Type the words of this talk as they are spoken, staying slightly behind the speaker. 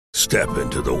Step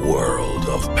into the world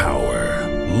of power,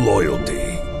 loyalty,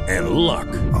 and luck.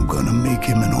 I'm gonna make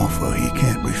him an offer he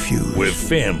can't refuse. With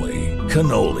family,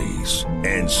 cannolis,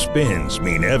 and spins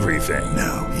mean everything.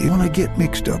 Now, you wanna get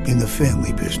mixed up in the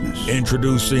family business.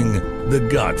 Introducing The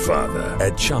Godfather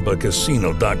at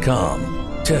ChumbaCasino.com.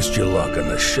 Test your luck in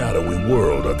the shadowy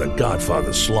world of The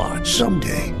Godfather slot.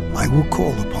 Someday, I will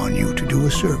call upon you to do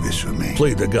a service for me.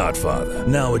 Play The Godfather,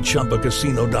 now at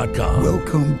ChumbaCasino.com.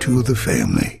 Welcome to the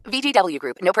family. VGW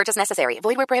Group. No purchase necessary.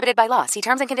 Void where prohibited by law. See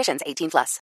terms and conditions.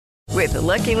 18+. With the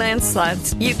Lucky Land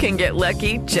Slots, you can get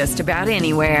lucky just about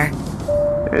anywhere.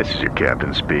 This is your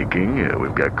captain speaking.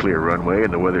 We've got clear runway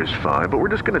and the weather's fine, but we're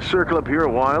just going to circle up here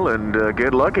a while and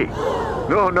get lucky.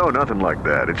 No, nothing like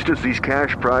that. It's just these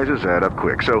cash prizes add up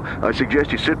quick. So I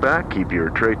suggest you sit back, keep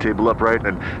your tray table upright,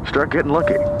 and start getting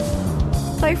lucky.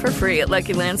 Play for free at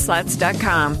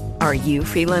LuckyLandSlots.com. Are you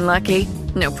feeling lucky?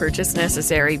 No purchase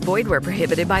necessary. Void where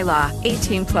prohibited by law.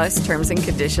 18+ terms and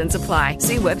conditions apply.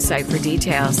 See website for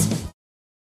details.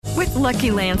 With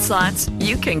Lucky Land Slots,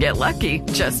 you can get lucky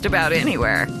just about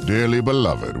anywhere. Dearly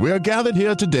beloved, we are gathered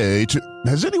here today to...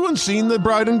 Has anyone seen the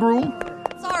bride and groom?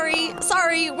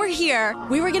 Sorry, we're here.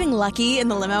 We were getting lucky in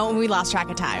the limo and we lost track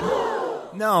of time.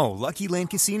 No, Lucky Land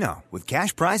Casino, with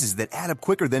cash prizes that add up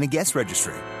quicker than a guest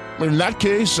registry. In that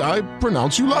case, I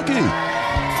pronounce you lucky.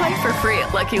 Play for free at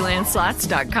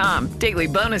LuckyLandSlots.com. Daily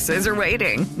bonuses are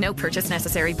waiting. No purchase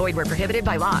necessary. Void where prohibited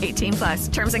by law.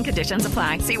 18+. Terms and conditions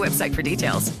apply. See website for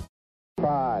details.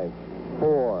 5,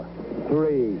 4,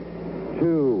 3,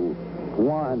 2,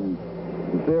 1,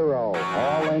 0.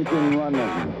 All engine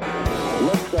running.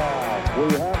 Liftoff. We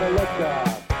have a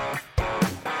liftoff.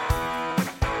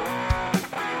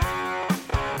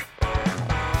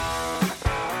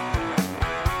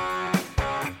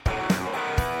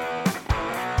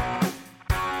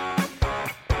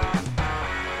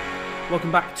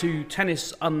 Welcome back to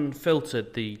Tennis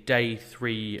Unfiltered, the Day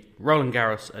 3 Roland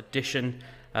Garros edition.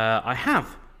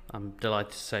 I'm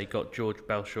delighted to say, got George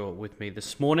Belshaw with me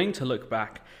this morning to look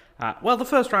back at, the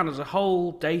first round as a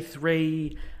whole, Day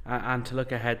 3, and to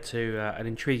look ahead to an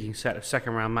intriguing set of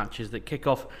second round matches that kick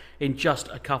off in just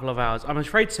a couple of hours. I'm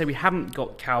afraid to say we haven't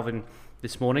got Calvin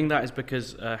this morning. That is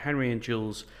because Henry and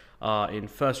Jules are in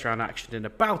first round action in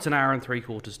about an hour and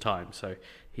 3/4 time, so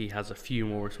he has a few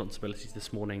more responsibilities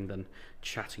this morning than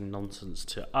chatting nonsense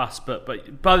to us. But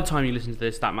by the time you listen to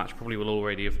this, that match probably will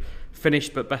already have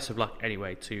finished. But best of luck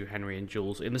anyway to Henry and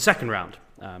Jules in the second round,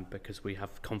 because we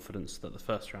have confidence that the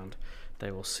first round they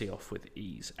will see off with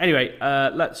ease. Anyway,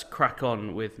 let's crack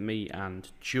on with me and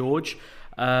George.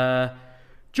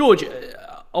 George,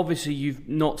 obviously you've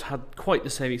not had quite the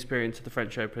same experience at the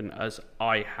French Open as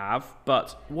I have,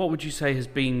 but what would you say has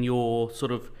been your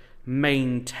sort of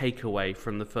main takeaway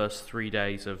from the first 3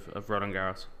 days of Roland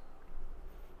Garros?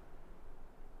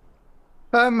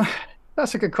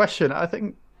 That's a good question. I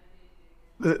think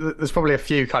there's probably a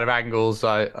few kind of angles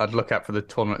I'd look at for the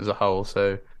tournament as a whole.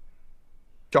 So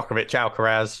Djokovic,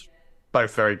 Alcaraz,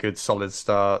 both very good, solid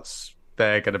starts.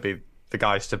 They're going to be the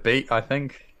guys to beat, I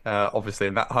think. Obviously,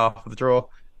 in that half of the draw,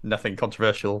 nothing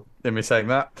controversial in me saying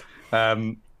that.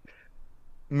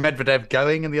 Medvedev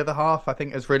going in the other half, I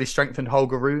think, has really strengthened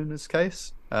Holger Rune's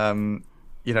case.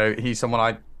 He's someone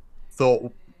I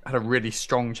thought had a really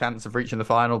strong chance of reaching the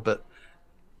final, but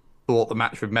thought the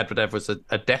match with Medvedev was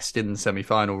a destined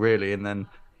semi-final, really. And then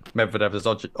Medvedev has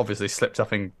obviously slipped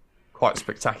up in quite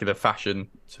spectacular fashion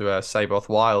to Seyboth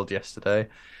Wild yesterday.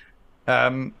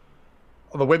 On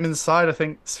the women's side, I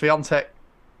think Swiatek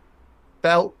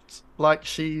felt like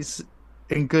she's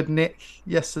in good nick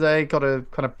yesterday, got a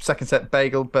kind of second set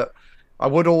bagel, but I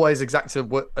would always exact a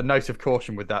note of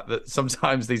caution with that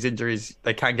sometimes these injuries,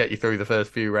 they can get you through the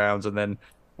first few rounds, and then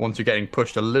once you're getting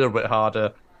pushed a little bit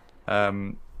harder,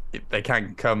 they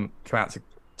can come out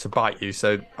to bite you.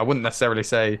 So I wouldn't necessarily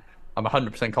say I'm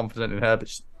 100% confident in her,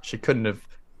 but she couldn't have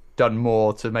done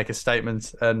more to make a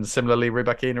statement. And similarly,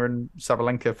 Rybakina and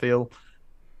Sabalenka feel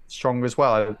strong as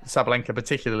well. Sabalenka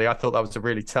particularly, I thought that was a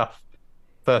really tough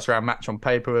first round match on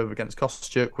paper against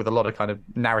Kostyuk with a lot of kind of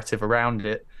narrative around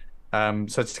it.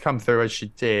 So to come through as she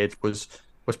did was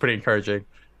pretty encouraging.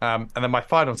 And then my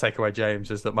final takeaway,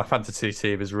 James, is that my fantasy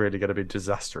team is really going to be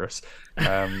disastrous.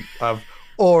 I've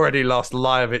already lost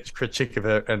Lajovic,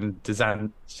 Krejcikova and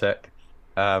Dzanček.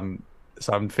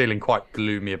 So I'm feeling quite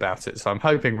gloomy about it. So I'm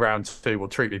hoping round 2 will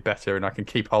treat me better and I can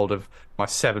keep hold of my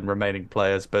 7 remaining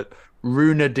players. But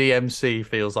Rune DMC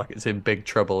feels like it's in big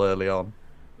trouble early on.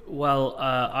 Well,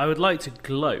 I would like to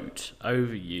gloat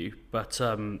over you, but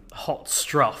Hot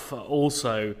Struff are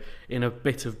also in a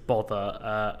bit of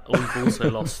bother. We've also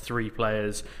lost 3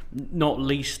 players, not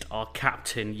least our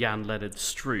captain, Jan-Leonard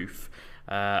Struff,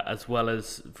 as well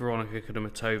as Veronika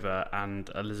Kudermetova and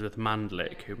Elizabeth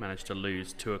Mandlik, who managed to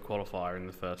lose to a qualifier in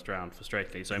the first round,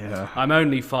 frustratingly. So I'm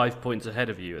only 5 points ahead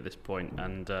of you at this point,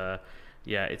 and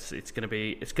it's gonna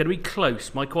be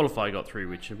close. My qualifier got through,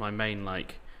 which is my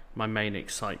main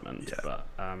excitement, but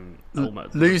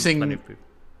almost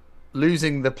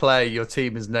losing the player your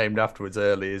team is named afterwards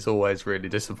early is always really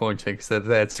disappointing, because they're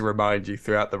there to remind you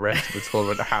throughout the rest of the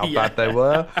tournament how bad they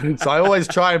were. So I always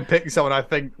try and pick someone I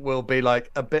think will be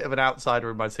like a bit of an outsider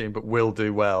in my team, but will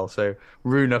do well. So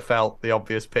Rune felt the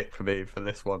obvious pick for me for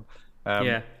this one.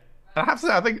 I have to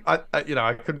say, I think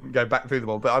I couldn't go back through them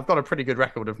all, but I've got a pretty good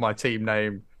record of my team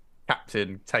name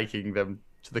captain taking them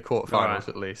to the quarterfinals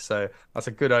at least. So that's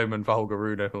a good omen for Holger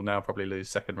Rune, who'll now probably lose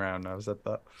second round. I've said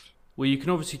that. Well, you can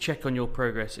obviously check on your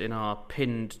progress in our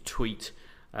pinned tweet.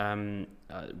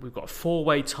 We've got a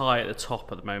 4-way tie at the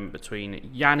top at the moment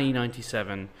between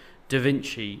Yanni97, Da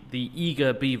Vinci, the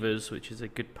Eager Beavers, which is a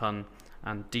good pun,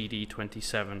 and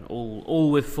DD27,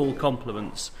 all with full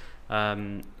compliments.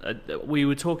 We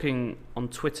were talking on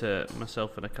Twitter,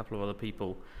 myself and a couple of other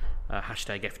people,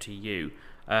 hashtag FTU,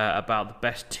 about the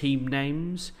best team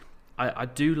names. I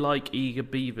do like Eager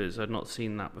Beavers. I've not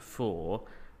seen that before.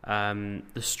 The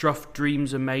Struff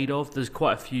Dreams Are Made Of. There's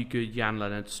quite a few good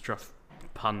Jan-Leonard Struff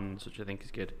puns, which I think is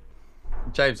good.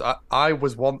 James, I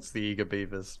was once the Eager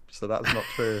Beavers, so that's not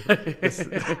true.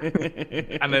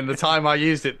 And then the time I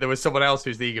used it, there was someone else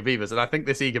who's the Eager Beavers, and I think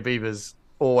this Eager Beavers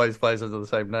always plays under the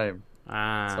same name. So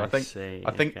I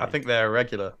think they're a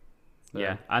regular.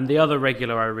 Yeah, and the other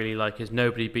regular I really like is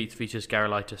Nobody Beats Vitas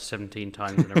Garolitis 17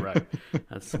 times in a row.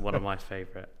 That's one of my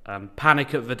favourite.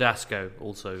 Panic at Verdasco,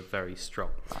 also very strong.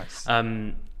 Nice.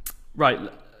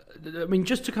 Right, I mean,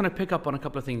 just to kind of pick up on a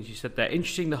couple of things you said there.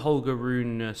 Interesting, the Holger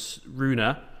Rune,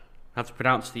 have to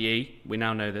pronounce the E, we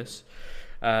now know this,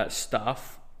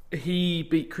 stuff. He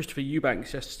beat Christopher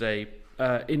Eubanks yesterday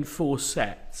in 4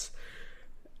 sets.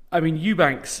 I mean,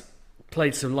 Eubanks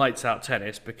played some lights out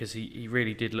tennis, because he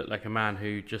really did look like a man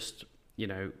who just,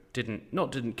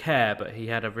 didn't care, but he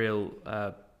had a real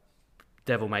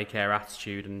devil may care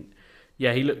attitude, and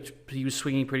he was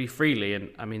swinging pretty freely, and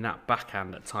I mean that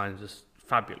backhand at times was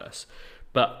fabulous.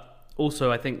 But also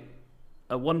I think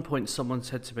at one point someone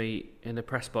said to me in the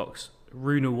press box,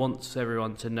 Rune wants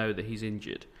everyone to know that he's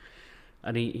injured,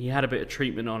 and he had a bit of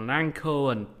treatment on an ankle,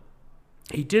 and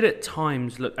he did at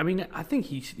times look. I mean, I think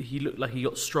he looked like he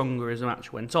got stronger as the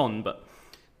match went on, but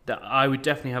that I would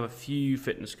definitely have a few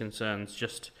fitness concerns.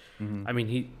 Just, I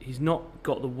mean, he's not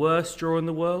got the worst draw in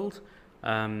the world,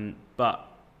 but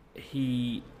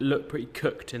he looked pretty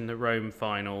cooked in the Rome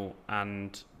final,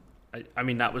 and I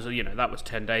mean that was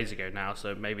 10 days ago now,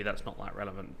 so maybe that's not that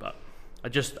relevant. But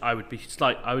I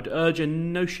would urge a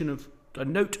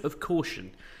note of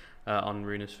caution on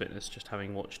Rune's fitness, just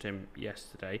having watched him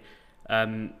yesterday.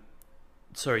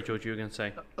 Sorry, George, you were going to say?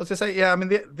 I was going to say, yeah, I mean,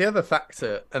 the other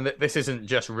factor, and this isn't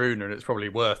just Rune, and it's probably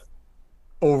worth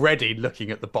already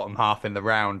looking at the bottom half in the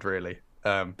round, really,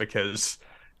 because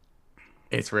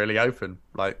it's really open.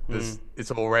 Like,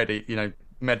 it's already,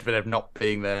 Medvedev not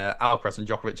being there, Alcaraz and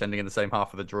Djokovic ending in the same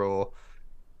half of the draw.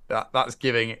 That's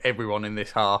giving everyone in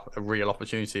this half a real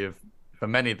opportunity for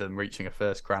many of them, reaching a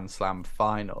first Grand Slam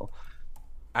final.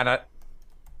 And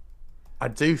I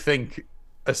do think,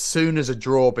 as soon as a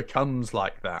draw becomes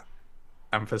like that,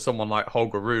 and for someone like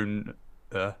Holger Rune,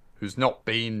 who's not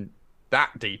been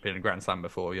that deep in a Grand Slam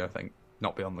before, I think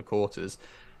not beyond the quarters,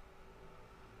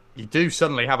 you do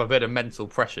suddenly have a bit of mental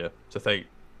pressure to think,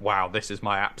 wow, this is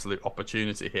my absolute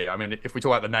opportunity here. I mean, if we talk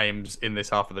about the names in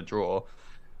this half of the draw,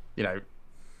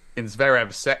 in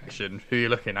Zverev's section, who you're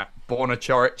looking at, Borna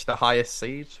Coric, the highest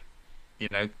seed,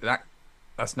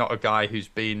 that's not a guy who's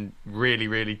been really,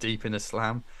 really deep in a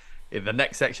slam. In the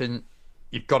next section,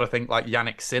 you've got to think like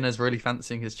Yannick Sinner's really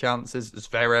fancying his chances.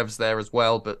 Zverev's there as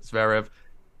well, but Zverev,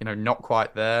 not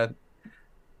quite there.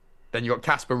 Then you've got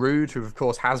Casper Ruud, who of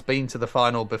course has been to the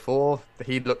final before.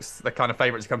 He looks the kind of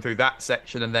favourite to come through that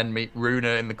section and then meet Rune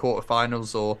in the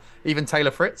quarterfinals, or even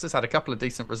Taylor Fritz has had a couple of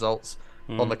decent results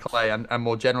on the clay and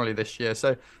more generally this year.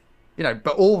 So,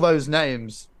 but all those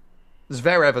names,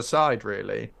 Zverev aside,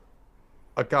 really,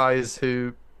 are guys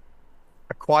who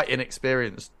are quite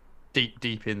inexperienced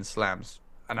deep in slams.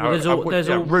 And there's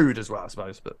Rude as well, I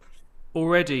suppose. But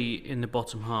already in the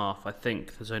bottom half, I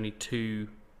think there's only 2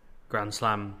 Grand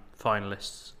Slam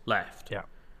finalists left. Yeah.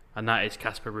 And that is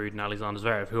Casper Ruud and Alexander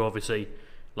Zverev, who obviously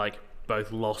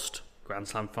both lost Grand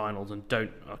Slam finals and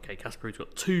don't. Okay, Casper Ruud's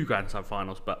got 2 Grand Slam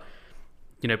finals, but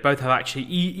both have actually,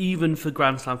 even for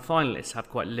Grand Slam finalists, have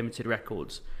quite limited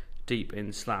records deep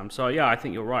in Slam. So yeah, I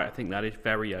think you're right. I think that is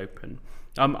very open.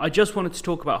 I just wanted to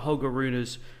talk about Holger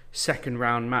Rune's second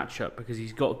round matchup because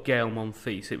he's got Gael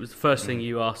Monfils. It was the first thing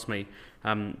you asked me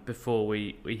before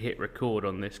we hit record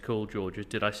on this call, George, is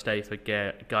did I stay for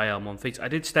Gael Monfils? I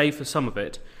did stay for some of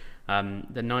it.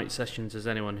 The night sessions, as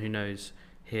anyone who knows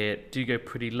here, do go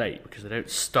pretty late because they don't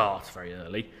start very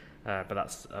early, but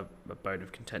that's a bone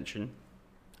of contention.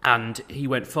 And he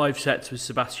went 5 sets with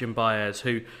Sebastian Baez,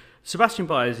 who Sebastian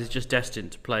Baez is just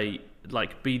destined to play,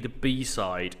 be the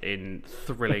B-side in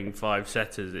thrilling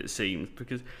 5-setters, it seems,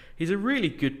 because he's a really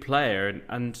good player,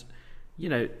 and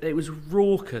it was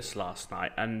raucous last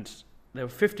night, and there were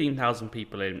 15,000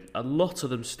 people in. A lot of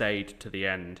them stayed to the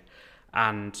end,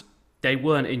 and they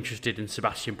weren't interested in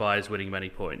Sebastian Baez winning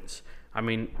many points. I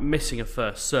mean, missing a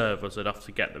first serve was enough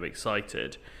to get them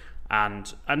excited.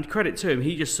 And credit to him,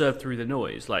 he just served through the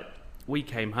noise. We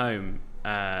came home,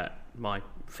 my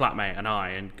flatmate and I,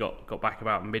 and got back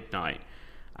about midnight,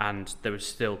 and there was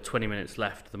still 20 minutes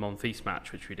left of the Monfils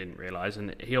match, which we didn't realise.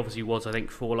 And he obviously was, I think,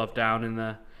 4-love down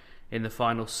in the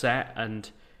final set,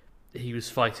 and he was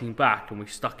fighting back, and we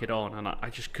stuck it on. And I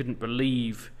just couldn't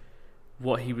believe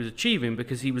what he was achieving,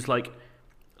 because he was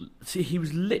he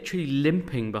was literally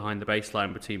limping behind the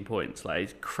baseline between points.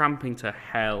 He's cramping to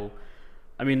hell.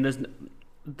 I mean,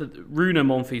 the Rune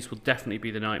Monfils will definitely be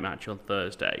the night match on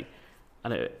Thursday,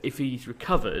 and if he's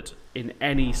recovered in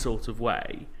any sort of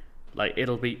way,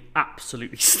 it'll be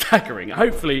absolutely staggering.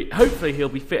 Hopefully he'll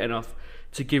be fit enough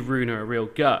to give Rune a real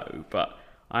go, but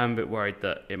I am a bit worried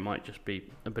that it might just be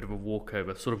a bit of a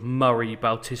walkover, sort of Murray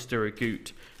Bautista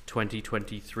Agut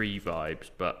 2023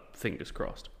 vibes, but fingers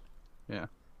crossed. Yeah,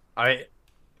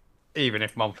 even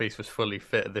if Monfils was fully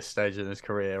fit at this stage in his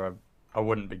career, I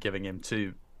wouldn't be giving him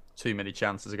too many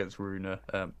chances against Rune,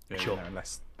 sure.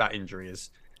 Unless that injury is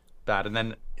bad. And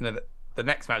then the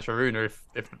next match for Rune, if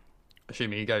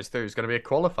assuming he goes through, is going to be a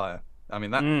qualifier. I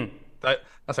mean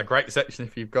that's a great section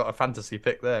if you've got a fantasy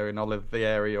pick there in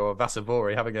Olivieri or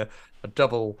Vasavori having a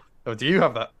double. Oh, do you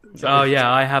have that?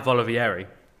 Yeah, I have Olivieri.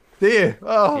 Do you?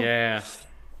 Oh yeah.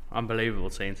 Unbelievable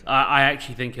scenes. I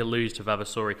actually think he'll lose to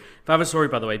Vavasori. Vavasori,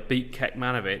 by the way, beat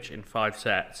Kekmanovic in 5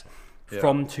 sets. Yeah.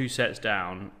 From 2 sets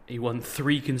down, he won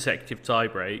 3 consecutive tie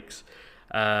breaks,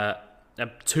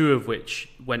 2 of which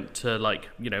went to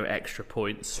extra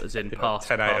points, as in past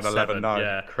 10-8 and 11-9.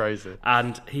 Yeah, crazy.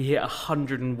 And he hit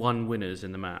 101 winners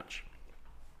in the match.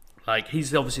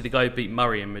 He's obviously the guy who beat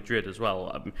Murray in Madrid as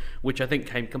well, which I think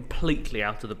came completely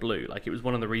out of the blue. It was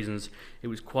one of the reasons it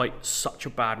was quite such a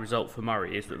bad result for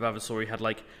Murray, is that Vavasori had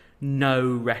no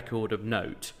record of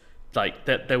note.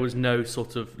 That there was no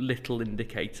sort of little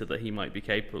indicator that he might be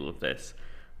capable of this.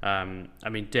 I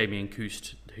mean, Damien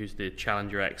Kust, who's the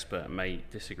challenger expert, may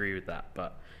disagree with that,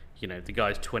 but the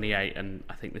guy's 28, and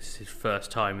I think this is his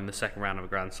first time in the second round of a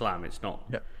Grand Slam. It's not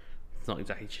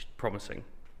exactly promising.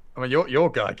 I mean, your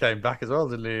guy came back as well,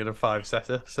 didn't he, in a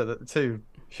 5-setter? So that 2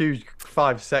 huge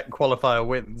 5-set qualifier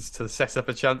wins to set up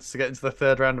a chance to get into the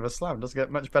third round of a Slam. Doesn't get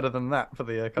much better than that for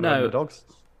the kind of underdogs.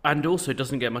 And also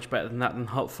doesn't get much better than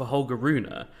that for Holger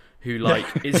Rune, who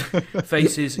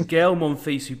faces Gael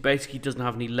Monfils, who basically doesn't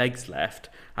have any legs left,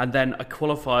 and then a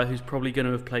qualifier who's probably going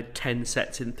to have played 10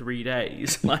 sets in 3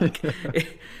 days.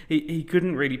 He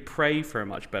couldn't really pray for a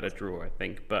much better draw, I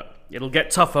think. But it'll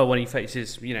get tougher when he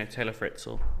faces Taylor Fritz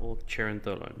or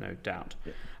Chirandolo, no doubt.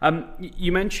 Yeah.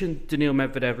 You mentioned Daniil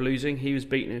Medvedev losing. He was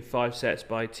beaten in 5 sets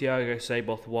by Thiago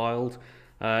Seyboth Wild.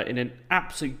 In an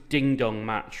absolute ding-dong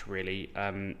match, really.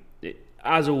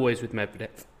 As always with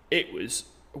Medvedev, it was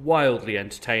wildly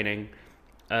entertaining.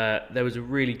 There was a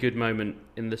really good moment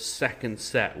in the second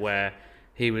set where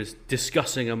he was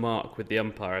discussing a mark with the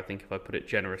umpire, I think, if I put it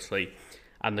generously,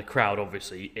 and the crowd,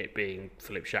 obviously, it being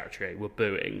Philippe Chatrier, were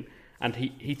booing. And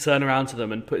he turned around to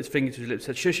them and put his finger to his lips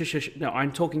and said, shush, shush, shush. No,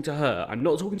 I'm talking to her. I'm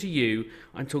not talking to you.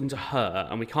 I'm talking to her.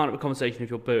 And we can't have a conversation if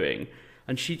you're booing.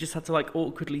 And she just had to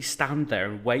awkwardly stand there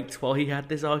and wait while he had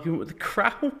this argument with the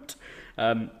crowd.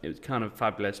 It was kind of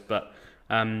fabulous. But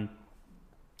the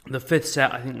 5th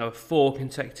set, I think there were 4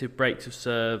 consecutive breaks of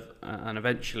serve. And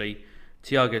eventually,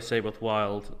 Thiago Seyboth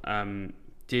Wild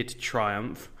did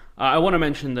triumph. I want to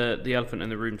mention the elephant in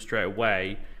the room straight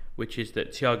away, which is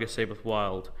that Thiago Seyboth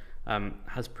Wild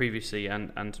has previously...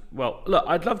 And well, look,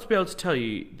 I'd love to be able to tell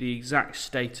you the exact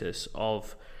status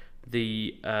of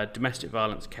the domestic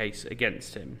violence case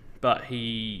against him, but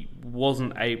he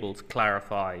wasn't able to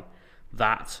clarify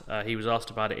that. He was asked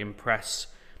about it in press,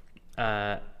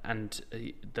 and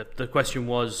the question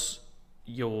was,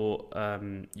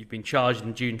 you've been charged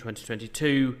in June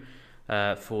 2022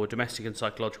 for domestic and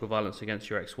psychological violence against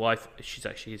your ex-wife. She's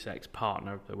actually his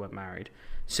ex-partner. They weren't married.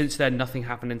 Since then, nothing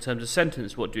happened in terms of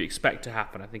sentence. What do you expect to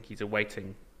happen? I think he's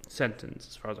awaiting sentence,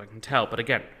 as far as I can tell. But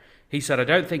again, he said, I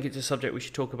don't think it's a subject we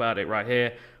should talk about it right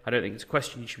here. I don't think it's a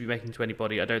question you should be making to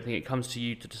anybody. I don't think it comes to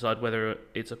you to decide whether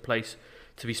it's a place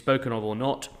to be spoken of or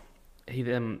not. He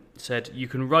then said, you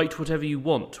can write whatever you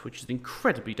want, which is an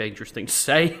incredibly dangerous thing to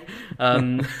say.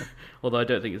 Although I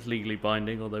don't think it's legally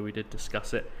binding, although we did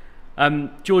discuss it.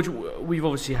 George, we've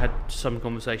obviously had some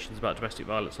conversations about domestic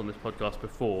violence on this podcast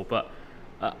before, but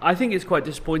I think it's quite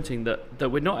disappointing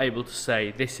that we're not able to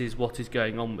say this is what is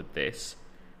going on with this.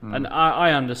 And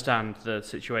I understand the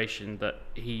situation that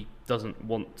he doesn't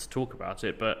want to talk about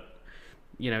it, but,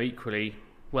 equally,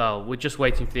 well, we're just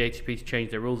waiting for the ATP to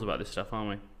change their rules about this stuff, aren't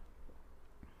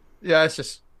we? Yeah, it's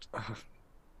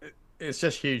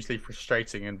just hugely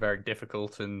frustrating and very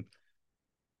difficult. And,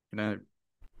 I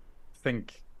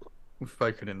think we've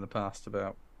spoken in the past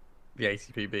about the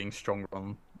ATP being stronger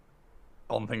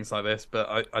on things like this,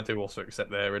 but I do also accept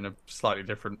they're in a slightly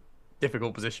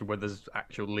difficult position where there's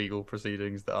actual legal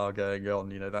proceedings that are going on.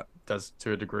 That does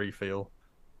to a degree feel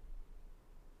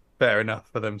fair enough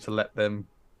for them to let them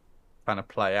kind of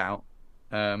play out.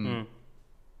 And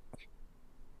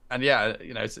yeah,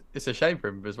 it's a shame for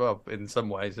him as well in some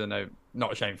ways. I know,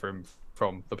 not a shame for him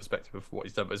from the perspective of what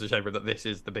he's done, but it's a shame for him that this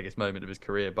is the biggest moment of his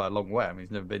career by a long way. I mean,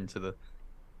 he's never been to the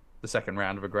second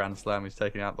round of a Grand Slam. He's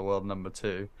taken out the world number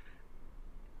 2.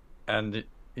 And,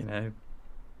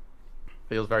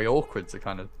 feels very awkward to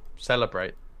kind of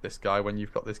celebrate this guy when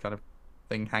you've got this kind of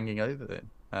thing hanging over it.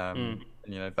 And,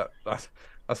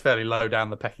 that's fairly low down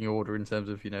the pecking order in terms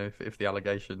of, if the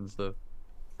allegations are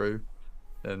true,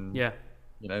 then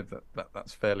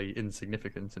that's fairly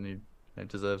insignificant, and he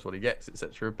deserves what he gets,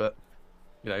 etc. But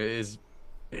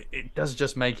it does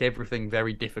just make everything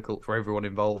very difficult for everyone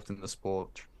involved in the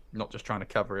sport, not just trying to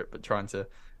cover it, but trying to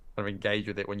kind of engage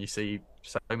with it when you see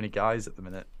so many guys at the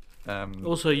minute.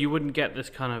 Also, you wouldn't get this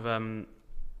kind of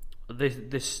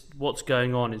this what's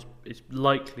going on is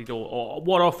likely to, or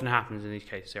what often happens in these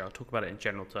cases here. I'll talk about it in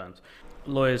general terms.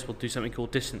 Lawyers will do something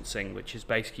called distancing, which is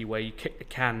basically where you kick the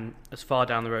can as far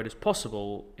down the road as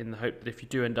possible in the hope that if you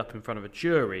do end up in front of a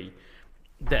jury,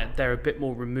 they're a bit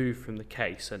more removed from the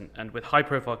case. And with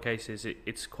high-profile cases,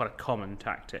 it's quite a common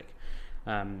tactic,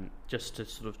 just to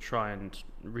sort of try and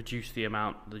reduce the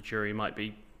amount the jury might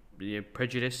be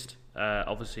prejudiced.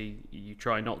 Obviously, you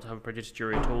try not to have a prejudiced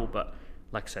jury at all, but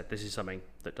like I said, this is something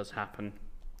that does happen.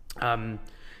 And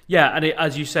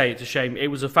as you say, it's a shame. It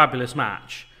was a fabulous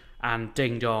match, and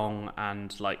ding dong,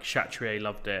 and like Chatrier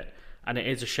loved it. And it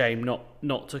is a shame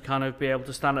not to kind of be able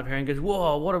to stand up here and go,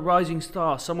 whoa, what a rising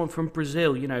star, someone from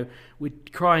Brazil. We're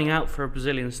crying out for a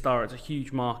Brazilian star. It's a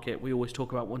huge market. We always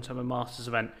talk about one time a Masters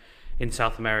event in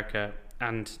South America,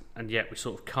 and yet we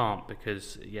sort of can't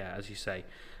because, as you say,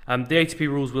 the ATP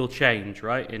rules will change,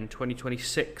 right, in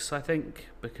 2026, I think,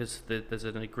 because there's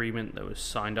an agreement that was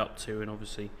signed up to, and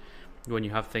obviously when you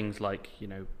have things like,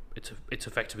 it's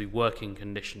effectively working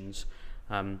conditions,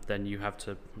 then you have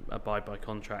to abide by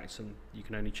contracts, and you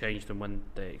can only change them when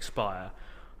they expire.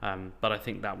 But I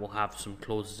think that will have some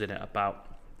clauses in it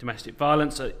about domestic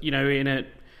violence.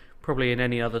 Probably in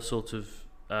any other sort of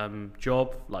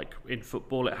job, like in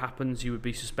football, it happens. You would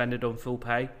be suspended on full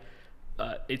pay.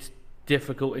 It's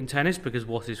difficult in tennis because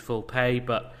what is full pay?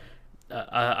 But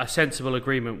a sensible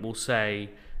agreement will say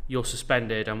you're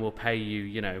suspended and we'll pay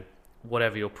you,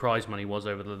 whatever your prize money was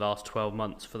over the last 12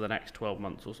 months for the next 12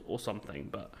 months or something.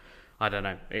 But I don't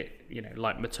know,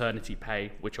 like maternity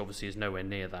pay, which obviously is nowhere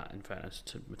near that, in fairness.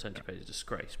 Maternity pay is a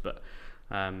disgrace. But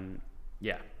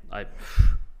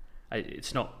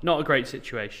it's not a great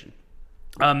situation.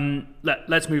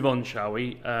 Let's move on, shall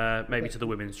we? Maybe to the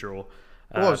women's draw.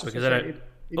 Because I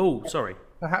don't... sorry.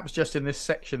 Perhaps just in this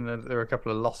section, there are a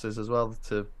couple of losses as well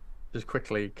to just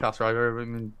quickly cast over. I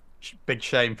mean, big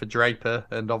shame for Draper,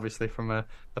 and obviously from a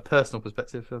personal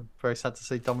perspective, I'm very sad to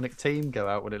see Dominic Thiem go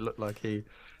out when it looked like he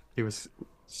was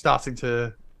starting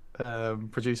to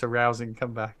produce a rousing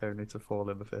comeback, only to fall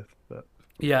in the fifth. But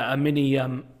a mini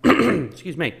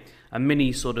excuse me, a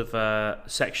mini sort of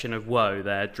section of woe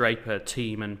there. Draper,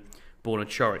 Thiem, and Borna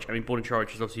Coric. I mean, Borna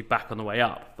Coric is obviously back on the way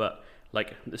up, but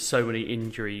like there's so many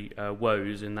injury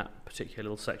woes in that particular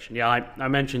little section. I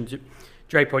mentioned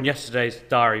Draper on yesterday's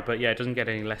diary, but it doesn't get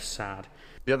any less sad.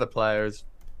 The other player is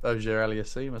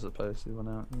Auger-Aliassime, I suppose, who went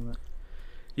out, isn't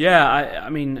it? I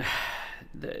mean,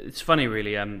 it's funny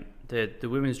really. The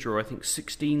women's draw, I think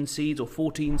 16 seeds or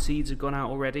 14 seeds have gone out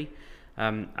already,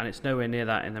 and it's nowhere near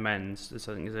that in the men's. I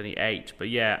think there's only 8. But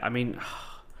I mean,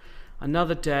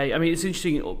 another day. I mean, it's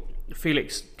interesting.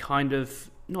 Felix kind of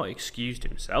not excused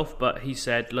himself, but he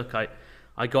said, "Look,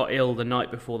 I got ill the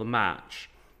night before the match,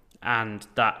 and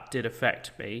that did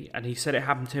affect me." And he said it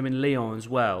happened to him in Lyon as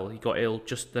well. He got ill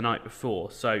just the night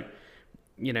before. So,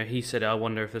 he said, "I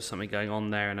wonder if there's something going on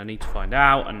there, and I need to find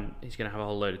out." And he's going to have a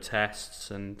whole load of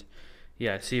tests and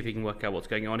see if he can work out what's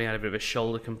going on. He had a bit of a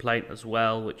shoulder complaint as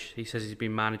well, which he says he's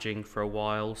been managing for a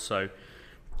while. So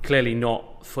clearly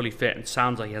not fully fit, and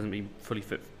sounds like he hasn't been fully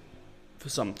fit for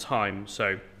some time.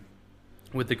 So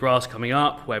with the grass coming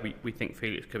up, where we think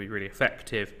Felix could be really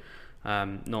effective,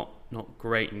 not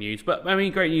great news. But I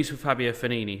mean, great news for Fabio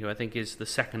Fognini, who I think is the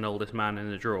second oldest man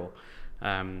in the draw.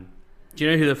 Do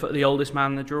you know who the oldest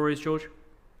man in the draw is, George?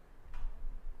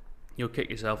 You'll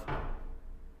kick yourself.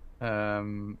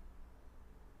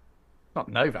 Not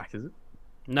Novak, is it?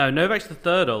 No, Novak's the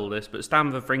third oldest, but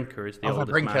Stan Wawrinka is the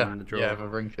oldest man in the draw. Yeah,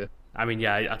 Wawrinka. I mean,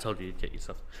 I told you you'd kick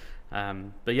yourself.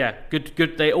 But yeah,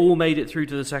 good. They all made it through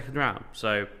to the second round,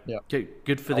 so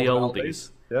good for the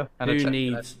oldies. Yeah, and who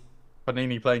needs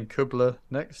Panini playing Kubler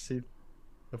next? He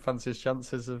fancy his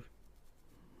chances of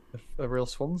a real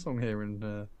swan song here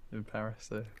in Paris.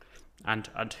 So.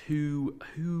 And who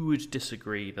would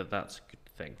disagree that that's a good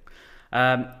thing?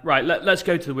 Right, let's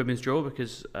go to the women's draw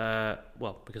because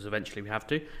eventually we have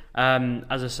to.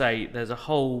 As I say, there's a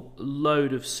whole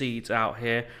load of seeds out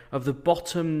here. Of the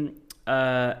bottom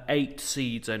 8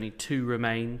 seeds, only 2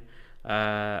 remain.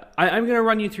 I'm going to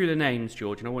run you through the names,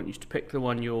 George, and I want you to pick the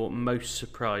one you're most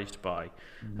surprised by.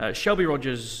 Shelby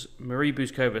Rogers, Marie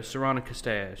Buzkova, Sorana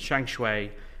Castella, Shang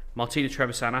Shui, Martina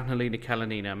Trevisan, Annalena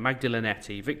Kalinina, Magda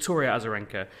Linetti, Victoria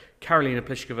Azarenka, Karolina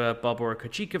Pliskova, Barbara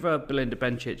Kochikova, Belinda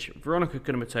Bencic, Veronika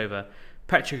Kudermetova,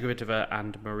 Petra Kvitova,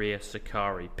 and Maria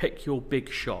Sakkari. Pick your big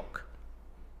shock.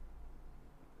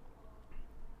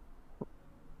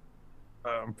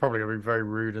 I'm probably going to be very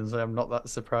rude and say I'm not that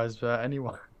surprised by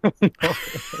anyone.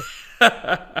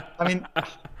 I mean,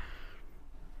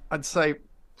 I'd say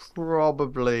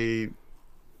probably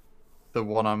the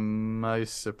one I'm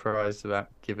most surprised about,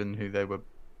 given who they were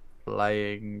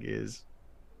playing, is...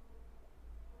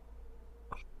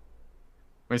 I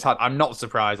mean, it's hard. I'm not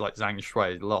surprised like Zhang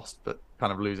Shui lost, but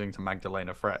kind of losing to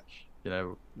Magdalena Frech,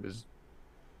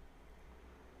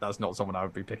 that's not someone I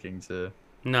would be picking to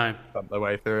bump their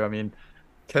way through. I mean,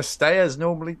 Castella's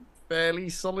normally fairly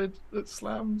solid at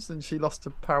slams, and she lost to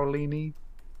Paolini.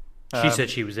 She said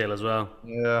she was ill as well.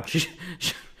 Yeah.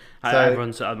 I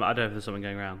don't know if there's something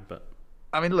going around, but...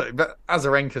 I mean, look, but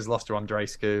Azarenka's lost to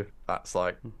Andreescu. That's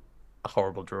like a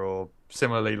horrible draw.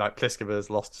 Similarly, like Pliskova's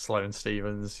lost to Sloane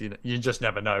Stephens. You just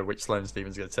never know which Sloane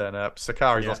Stephens is going to turn up.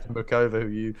 Sakkari's lost to Mukova, who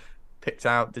you picked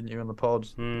out, didn't you, on the pod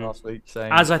last week?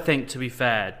 Saying... As I think, to be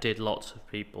fair, did lots of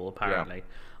people, apparently.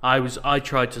 Yeah. I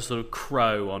tried to sort of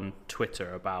crow on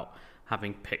Twitter about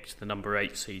having picked the number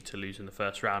 8 seed to lose in the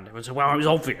first round. Everyone said, well, it was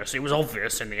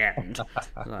obvious in the end.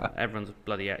 Everyone's a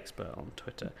bloody expert on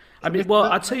Twitter. I mean, well,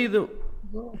 I'll tell you the...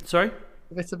 Sorry?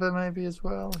 Kvitova maybe as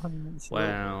well.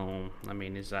 Well, I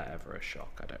mean, is that ever a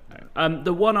shock? I don't know.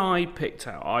 The one I picked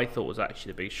out, I thought was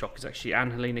actually the big shock, is actually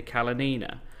Annalena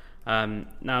Kalinina.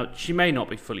 Now, she may not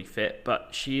be fully fit, but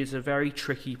she is a very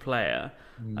tricky player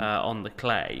on the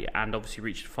clay, and obviously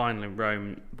reached the final in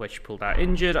Rome where she pulled out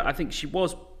injured. I think she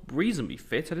was reasonably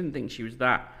fit. I didn't think she was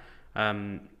that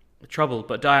troubled,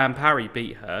 but Diane Parry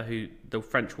beat her, the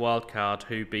French wildcard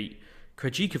who beat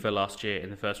Krejcikova last year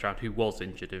in the first round, who was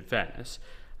injured in Venice.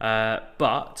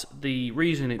 But the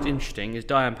reason it's interesting is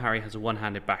Diane Parry has a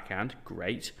one-handed backhand,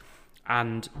 great,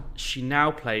 and she now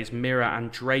plays Mira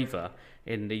Andreeva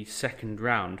in the second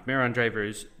round. Mira Andreeva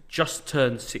has just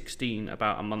turned 16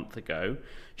 about a month ago.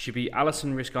 She beat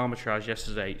Alison Risk-Armitage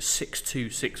yesterday 6-2,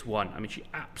 6-1. I mean, she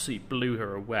absolutely blew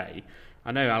her away.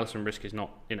 I know Alison Risk is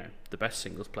not, the best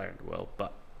singles player in the world,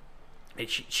 but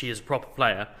she is a proper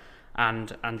player.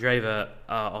 And Andreeva,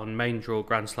 on main draw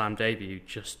Grand Slam debut,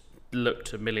 just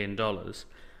looked $1 million.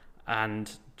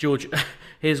 And George,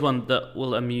 here's one that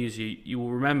will amuse you. You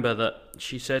will remember that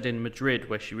she said in Madrid,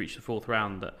 where she reached the 4th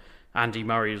round, that Andy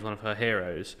Murray is one of her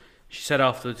heroes. She said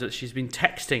afterwards that she's been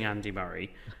texting Andy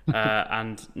Murray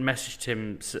and messaged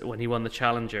him when he won the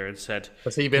Challenger and said...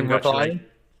 Has he been replying?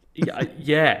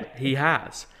 Yeah, he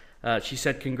has. She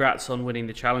said, congrats on winning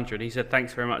the Challenger. And he said,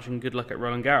 thanks very much and good luck at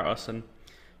Roland Garros. And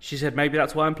she said, maybe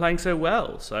that's why I'm playing so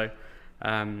well. So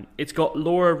it's got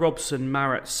Laura Robson,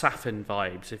 Marat Safin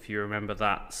vibes, if you remember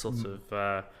that sort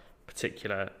of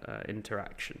particular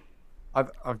interaction.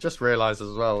 I've just realised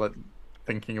as well that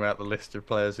thinking about the list of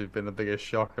players who've been the biggest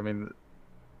shock, I mean,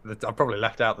 I've probably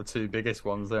left out the 2 biggest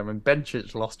ones there. I mean,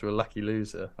 Bencic lost to a lucky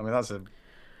loser. I mean, that's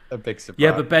a a big surprise.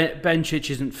 Yeah, but Bencic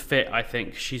isn't fit, I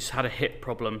think. She's had a hip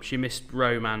problem. She missed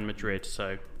Rome and Madrid,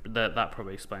 so that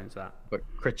probably explains that. But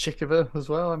Krejcikova as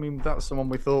well. I mean, that's someone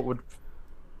we thought would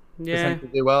Yeah.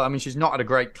 potentially do well. I mean, she's not had a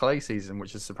great clay season,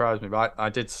 which has surprised me. But I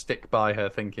did stick by her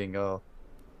thinking,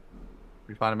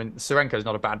 we find. I mean, Serenko's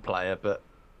not a bad player, but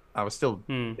I was still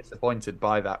disappointed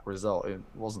by that result. It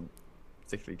wasn't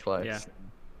particularly close. Yeah.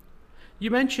 You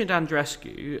mentioned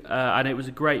Andreescu, and it was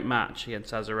a great match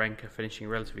against Azarenka, finishing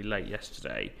relatively late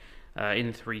yesterday.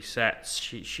 In 3 sets,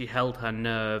 she held her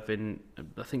nerve.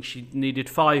 I think she needed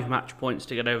 5 match points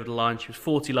to get over the line. She was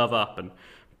 40-love up and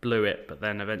blew it, but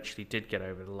then eventually did get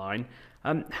over the line.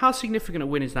 How significant a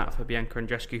win is that for Bianca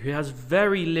Andreescu, who has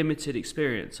very limited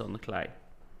experience on the clay?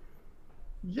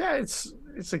 Yeah,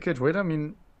 it's a good win. I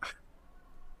mean,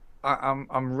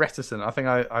 I'm reticent. I think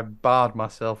I barred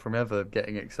myself from ever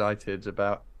getting excited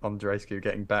about Andreescu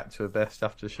getting back to her best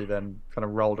after she then kind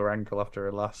of rolled her ankle after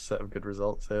her last set of good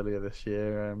results earlier this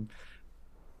year.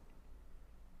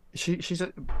 She's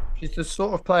the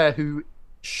sort of player who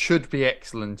should be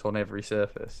excellent on every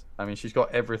surface. I mean, she's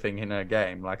got everything in her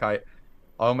game. Like I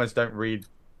almost don't read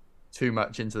too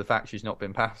much into the fact she's not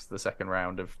been past the second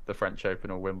round of the French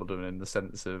Open or Wimbledon, in the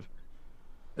sense of,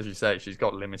 as you say, she's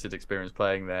got limited experience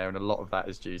playing there, and a lot of that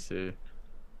is due to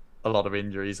a lot of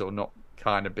injuries or not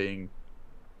kind of being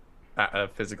at a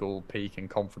physical peak and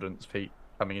confidence peak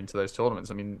coming into those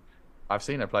tournaments. I mean, I've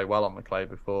seen her play well on the clay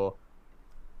before.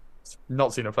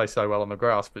 Not seen her play so well on the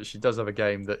grass, but she does have a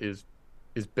game that is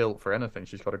built for anything.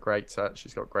 She's got a great touch.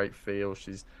 She's got great feel.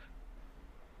 She's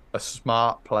a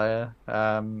smart player.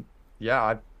 I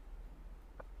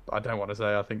don't want to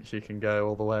say I think she can go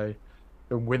all the way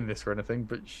and win this or anything,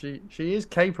 but she is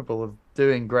capable of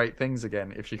doing great things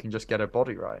again if she can just get her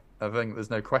body right. I think there's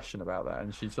no question about that.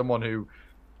 And she's someone who,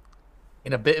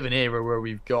 in a bit of an era where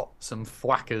we've got some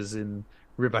thwackers in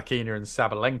Rybakina and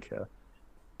Sabalenka,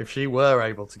 if she were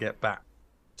able to get back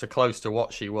to close to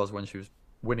what she was when she was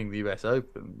winning the US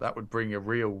Open, that would bring a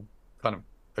real kind of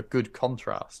a good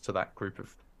contrast to that group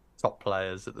of top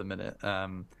players at the minute.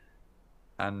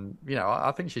 And you know,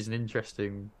 I think she's an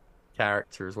interesting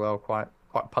character as well, quite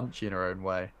punchy in her own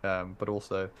way, but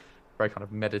also very kind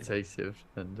of meditative.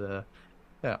 And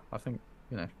I think,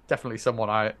 you know, definitely someone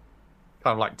I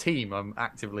kind of like team I'm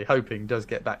actively hoping does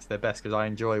get back to their best, because I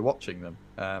enjoy watching them.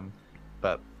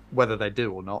 But whether they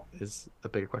do or not is a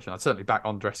bigger question. I'd certainly back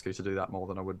Andreescu to do that more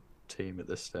than I would team at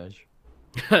this stage.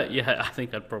 Yeah, I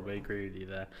think I'd probably agree with you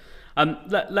there.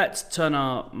 Let's turn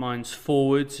our minds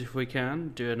forwards, if we can,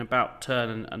 do an about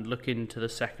turn and look into the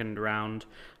second round.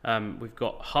 We've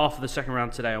got half of the second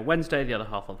round today on Wednesday, the other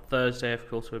half on Thursday. Of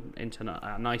course, we're into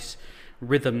a nice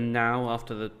rhythm now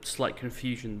after the slight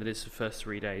confusion that is the first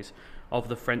 3 days of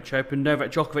the French Open.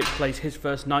 Novak Djokovic plays his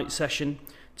first night session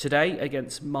today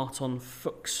against Marton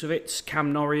Fucsovics.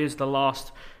 Cam Norrie is the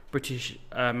last British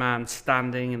man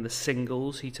standing in the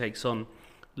singles. He takes on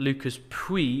Lucas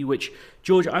Pouille, which,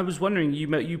 George, I was wondering,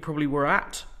 you probably were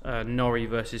at Norrie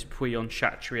versus Pouille on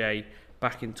Chatrier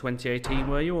back in 2018,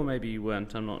 were you? Or maybe you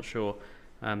weren't, I'm not sure.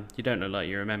 You don't look like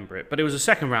you remember it. But it was a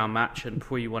second round match and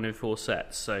Pouille won in 4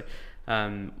 sets. So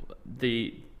doesn't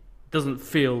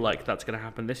feel like that's going to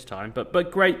happen this time.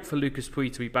 But great for Lucas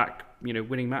Pouille to be back, you know,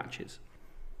 winning matches.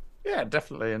 Yeah,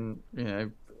 definitely. And, you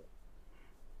know,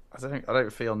 I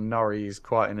don't feel Norrie's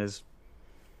quite in his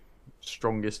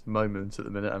strongest moment at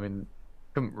the minute. I mean,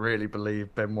 couldn't really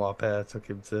believe Benoit Paire took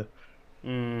him to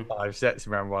 5 sets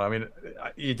in round 1. I mean,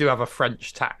 you do have a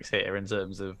French tax here in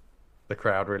terms of the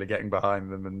crowd really getting behind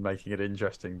them and making it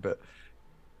interesting. But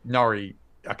Norrie,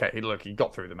 okay, look, he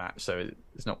got through the match, so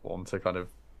it's not one to kind of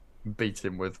beat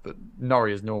him with. But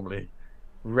Norrie is normally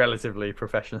relatively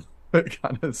professional at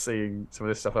kind of seeing some of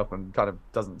this stuff up and kind of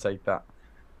doesn't take that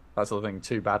sort of thing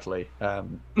too badly.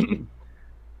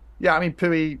 Yeah, I mean,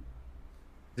 Pouille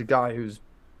is a guy who's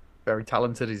very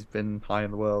talented. He's been high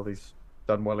in the world. He's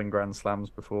done well in Grand Slams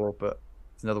before, but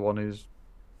he's another one who's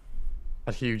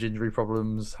had huge injury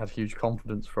problems, had huge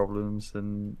confidence problems,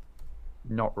 and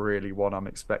not really one I'm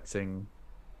expecting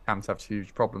Cam to have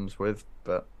huge problems with.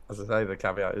 But as I say, the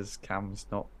caveat is Cam's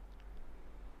not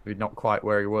quite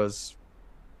where he was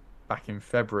back in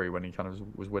February when he kind of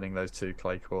was winning those 2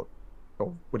 clay court,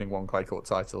 or winning 1 clay court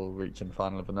title, reaching the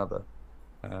final of another.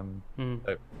 Yeah,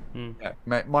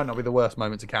 might not be the worst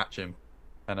moment to catch him.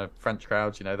 And a French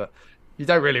crowd, you know, that you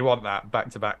don't really want that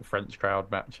back-to-back French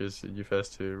crowd matches in your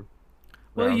first 2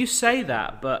 Well, rounds. you say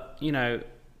that, but, you know,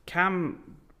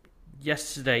 Cam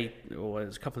yesterday, or it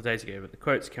was a couple of days ago, but the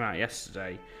quotes came out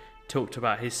yesterday, talked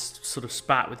about his sort of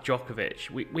spat with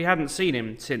Djokovic. We hadn't seen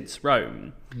him since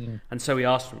Rome, and so we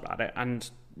asked him about it, and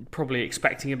probably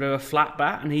expecting a bit of a flat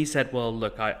bat, and he said, well,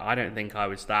 look, I don't think I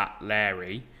was that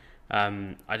leery.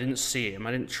 I didn't see him.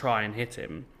 I didn't try and hit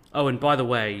him. Oh, and by the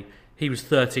way, he was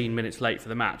 13 minutes late for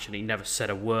the match, and he never said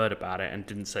a word about it and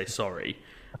didn't say sorry.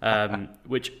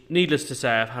 Which, needless to say,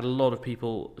 I've had a lot of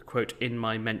people, quote, in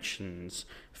my mentions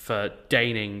for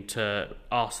deigning to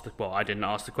ask well, I didn't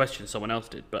ask the question, someone else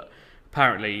did, but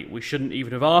apparently we shouldn't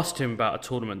even have asked him about a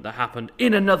tournament that happened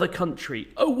in another country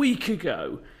a week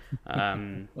ago.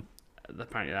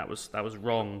 Apparently that was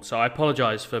wrong. So I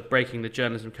apologise for breaking the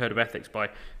journalism code of ethics by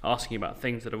asking about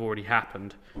things that have already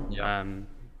happened. Yeah.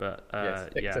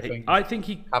 I think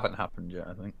he haven't happened yet.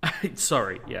 I think.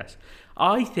 Sorry. Yes,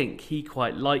 I think he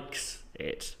quite likes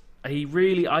it. I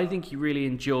think he really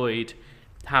enjoyed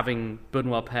having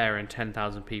Benoit Paire and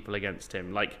 10,000 people against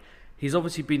him. Like, he's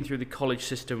obviously been through the college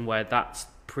system where that's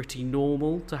pretty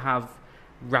normal to have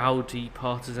rowdy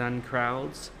partisan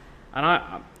crowds, and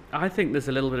I think there's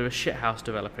a little bit of a shithouse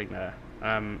developing there.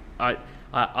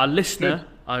 Our listener,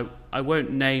 I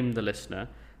won't name the listener,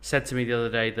 said to me the other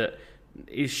day that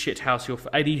is shithouse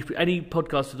any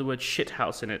podcast with the word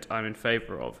shithouse in it I'm in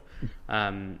favour of,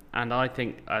 and I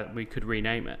think we could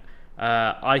rename it.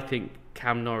 I think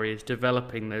Cam Norrie is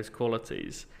developing those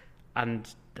qualities, and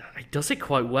he does it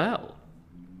quite well.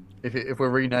 If we're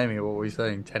renaming it, what are we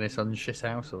saying? Tennis on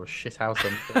shithouse or shithouse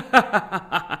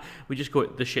on? We just call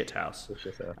it the shithouse. The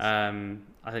shithouse.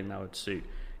 I think that would suit.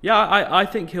 Yeah, I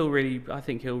think he'll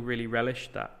really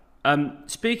relish that.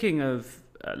 Speaking of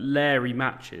Larry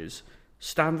matches,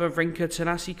 Stan Wawrinka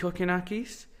Thanasi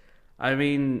Kokkinakis. I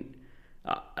mean,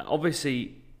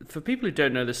 obviously, for people who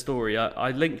don't know the story, I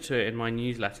linked to it in my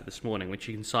newsletter this morning, which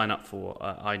you can sign up for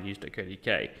at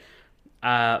inews.co.uk.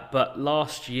 But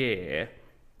last year,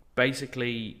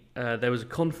 basically, there was a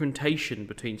confrontation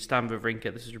between Stan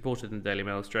Wawrinka. This is reported in the Daily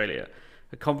Mail Australia.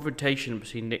 A confrontation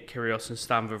between Nick Kyrgios and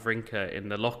Stan Wawrinka in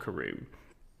the locker room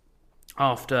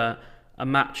after a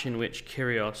match in which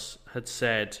Kyrgios had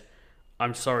said,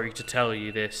 "I'm sorry to tell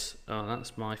you this." Oh,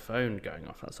 that's my phone going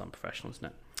off. That's unprofessional, isn't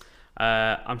it?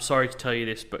 I'm sorry to tell you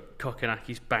this, but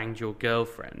Kokkinakis banged your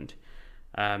girlfriend,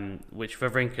 which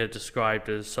Wawrinka described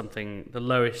as something, the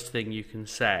lowest thing you can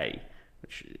say,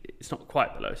 which it's not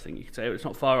quite the lowest thing you can say, but it's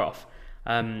not far off.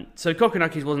 So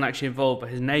Kokkinakis wasn't actually involved, but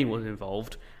his name was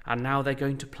involved, and now they're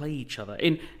going to play each other.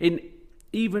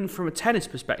 Even from a tennis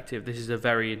perspective, this is a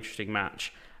very interesting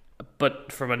match,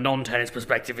 but from a non-tennis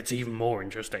perspective, it's even more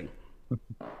interesting.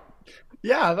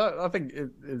 Yeah, I think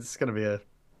it's going to be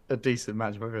a decent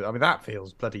match. I mean, that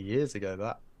feels bloody years ago.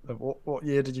 That what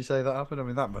year did you say that happened? I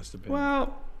mean, that must have been.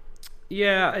 Well,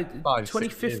 yeah, 5-6 years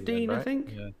 2015, ago, right? I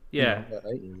think. Yeah.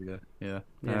 8 years ago.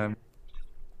 Yeah.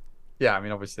 Yeah, I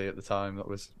mean, obviously at the time that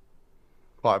was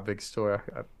quite a big story.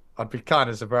 I'd be kind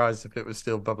of surprised if it was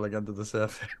still bubbling under the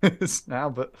surface now,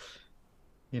 but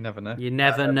you never know. You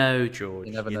never know, George.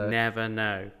 You never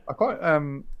know. I quite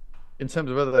in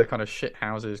terms of other kind of shit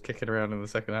houses kicking around in the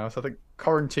second house, I think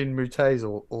Corentin Moutet's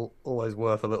always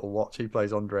worth a little watch. He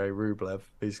plays Andrei Rublev.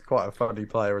 He's quite a funny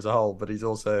player as a whole, but he's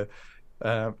also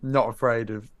not afraid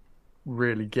of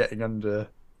really getting under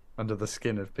the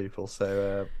skin of people.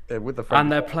 So with the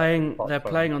and they're playing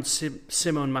on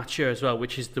Simon Mathieu as well,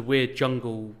 which is the weird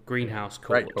jungle greenhouse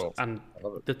court. Great court. And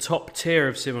the top tier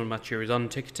of Simon Mathieu is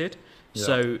unticketed. Yeah.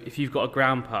 So if you've got a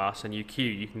ground pass and you queue,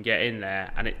 you can get in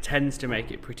there, and it tends to make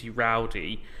it pretty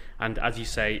rowdy. And as you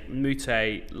say,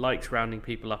 Moutet likes rounding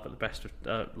people up at the best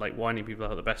of, winding people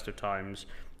up at the best of times.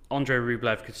 Andrei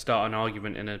Rublev could start an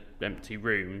argument in an empty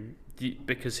room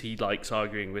because he likes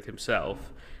arguing with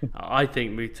himself. I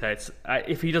think Moutet,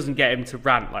 if he doesn't get him to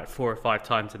rant like 4 or 5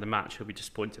 times in the match, he'll be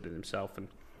disappointed in himself. And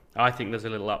I think there's a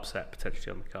little upset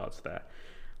potentially on the cards there.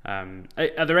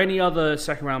 Are there any other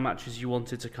second round matches you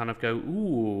wanted to kind of go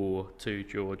ooh to,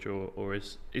 George, or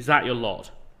is that your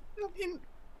lot? I mean,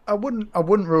 I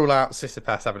wouldn't rule out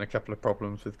Tsitsipas having a couple of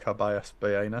problems with Carballes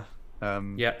Baena.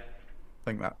 Yeah, I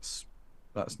think that's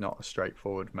not a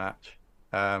straightforward match.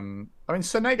 I mean,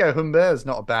 Sonego Humbert is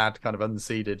not a bad kind of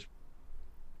unseeded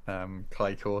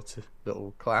clay court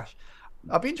little clash.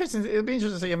 It'll be interesting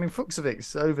to see. I mean,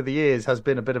 Fucsovics over the years has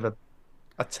been a bit of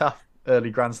a tough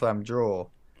early Grand Slam draw.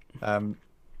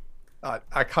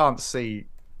 I can't see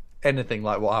anything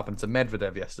like what happened to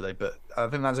Medvedev yesterday, but I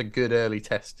think that's a good early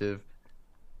test of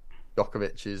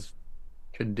Djokovic's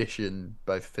condition,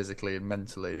 both physically and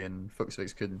mentally. And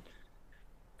Fucsovics could,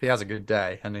 if he has a good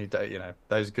day, and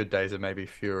those good days are maybe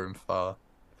fewer and far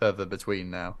further between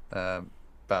now,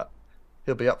 but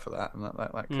he'll be up for that, and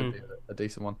that could be a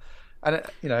decent one. And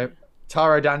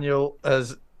Taro Daniel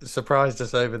has surprised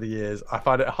us over the years. I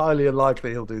find it highly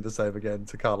unlikely he'll do the same again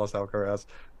to Carlos Alcaraz,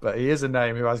 but he is a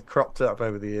name who has cropped up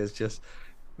over the years. Just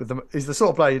he's the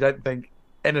sort of player you don't think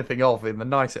anything of in the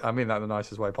nicest. I mean that in the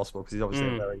nicest way possible, because he's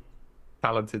obviously a very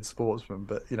talented sportsman.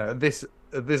 But at this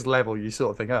level, you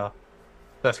sort of think,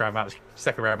 first round match,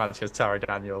 second round match against Taro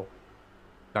Daniel,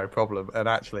 no problem. And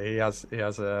actually, he has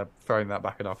thrown that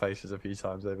back in our faces a few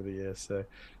times over the years. So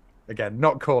again,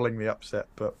 not calling the upset,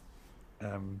 but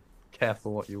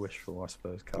careful what you wish for, I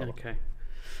suppose, Carl. Okay.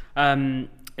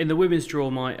 In the women's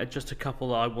draw, just a couple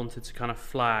that I wanted to kind of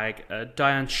flag.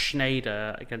 Diane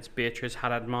Schneider against Beatrice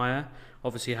Haddad-Meyer.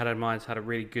 Obviously, Haddad-Meyer's had a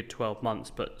really good 12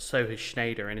 months, but so has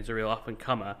Schneider, and is a real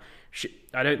up-and-comer.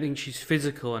 I don't think she's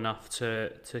physical enough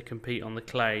to compete on the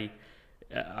clay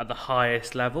at the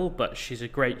highest level, but she's a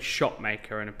great shot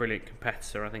maker and a brilliant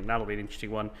competitor. I think that'll be an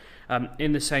interesting one.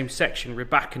 In the same section,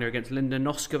 Rybakina against Linda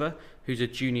Noskova, who's a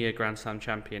junior Grand Slam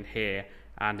champion here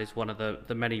and is one of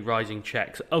the many rising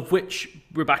Czechs, of which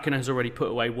Rybakina has already put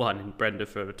away one in Brenda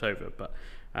Ferbatova. But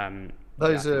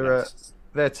those are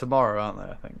they're tomorrow,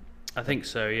 aren't they? I think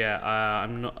so. Yeah.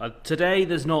 I'm not today.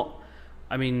 There's not.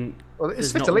 I mean,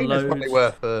 Svitolina's probably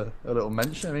worth a little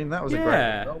mention. I mean, that was a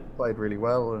great result. Played really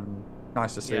well, and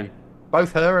nice to see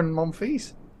both her and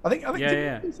Monfils. I think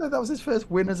so that was his first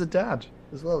win as a dad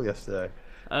as well yesterday.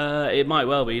 It might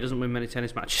well be. He doesn't win many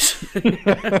tennis matches.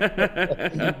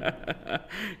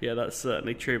 Yeah, that's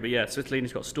certainly true. But yeah,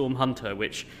 Svitolina's got Storm Hunter,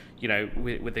 which,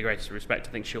 with the greatest respect,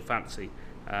 I think she'll fancy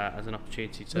as an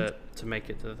opportunity to make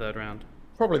it to the third round.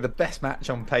 Probably the best match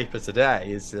on paper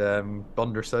today is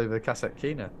Bondrasova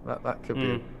Kasatkina. That could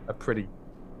be a pretty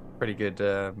good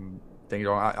thing.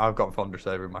 I've got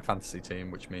Bondrasova in my fantasy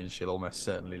team, which means she'll almost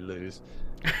certainly lose.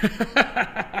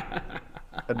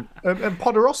 and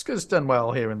Podoroska's done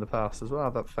well here in the past as well.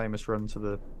 That famous run to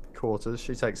the quarters.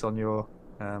 She takes on your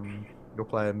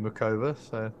player Mukova.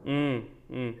 So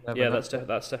yeah, that's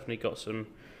definitely got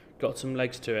some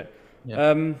legs to it.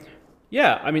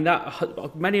 Yeah. I mean,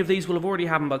 that many of these will have already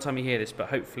happened by the time you hear this, but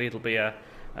hopefully it'll be a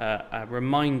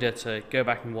reminder to go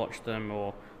back and watch them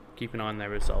or keep an eye on their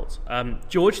results.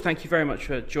 George, thank you very much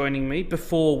for joining me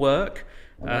before work.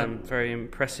 Very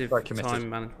impressive time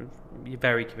management. You're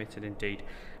very committed indeed.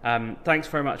 Thanks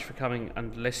very much for coming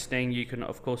and listening. You can,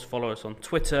 of course, follow us on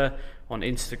Twitter, on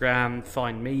Instagram,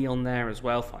 find me on there as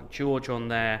well, find George on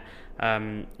there.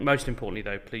 Most importantly,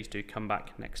 though, please do come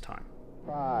back next time.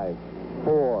 5,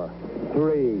 4,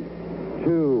 3,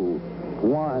 2,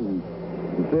 1,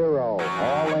 0.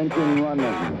 All engine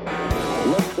running.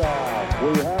 Liftoff. We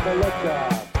have a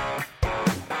liftoff.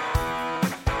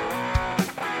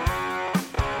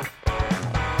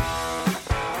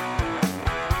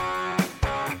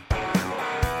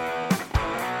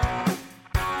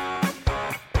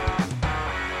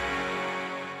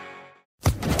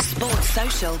 Sports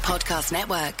Social Podcast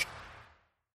Network.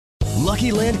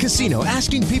 Lucky Land Casino,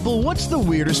 asking people, what's the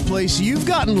weirdest place you've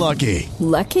gotten lucky?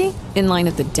 Lucky? In line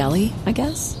at the deli, I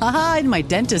guess? Aha, in my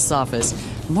dentist's office.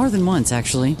 More than once,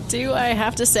 actually. Do I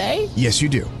have to say? Yes, you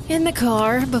do. In the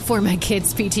car before my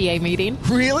kids' PTA meeting.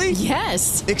 Really?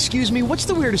 Yes. Excuse me, what's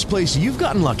the weirdest place you've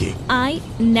gotten lucky? I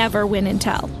never win and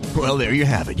tell. Well, there you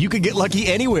have it. You can get lucky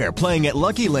anywhere, playing at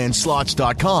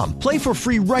LuckyLandSlots.com. Play for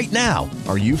free right now.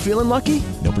 Are you feeling lucky?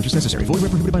 No purchase necessary. Void where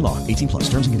prohibited by law. 18+.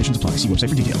 Terms and conditions apply. See website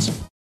for details.